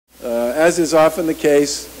as is often the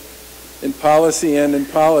case in policy and in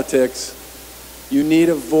politics, you need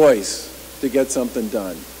a voice to get something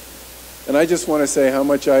done. And I just want to say how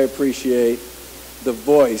much I appreciate the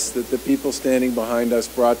voice that the people standing behind us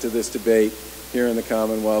brought to this debate here in the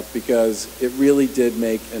Commonwealth, because it really did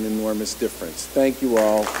make an enormous difference. Thank you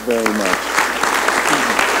all very much.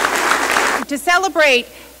 To celebrate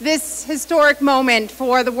this historic moment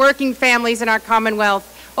for the working families in our Commonwealth,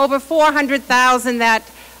 over 400,000 that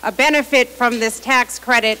benefit from this tax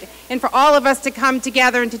credit, and for all of us to come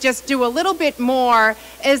together and to just do a little bit more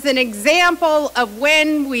is an example of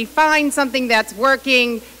when we find something that's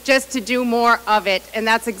working, just to do more of it. And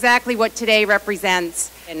that's exactly what today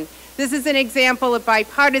represents. And this is an example of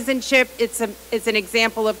bipartisanship, it's an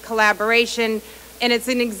example of collaboration, and it's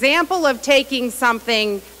an example of taking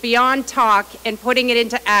something beyond talk and putting it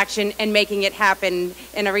into action and making it happen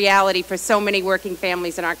in a reality for so many working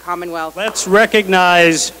families in our Commonwealth. Let's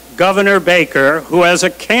recognize Governor Baker, who as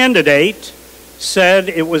a candidate said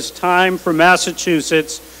it was time for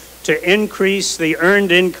Massachusetts to increase the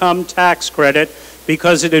earned income tax credit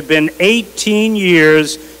because it had been 18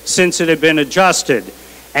 years since it had been adjusted.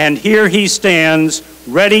 And here he stands,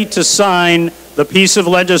 ready to sign the piece of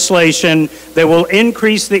legislation that will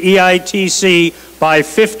increase the EITC by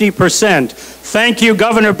 50%. Thank you,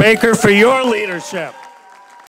 Governor Baker, for your leadership.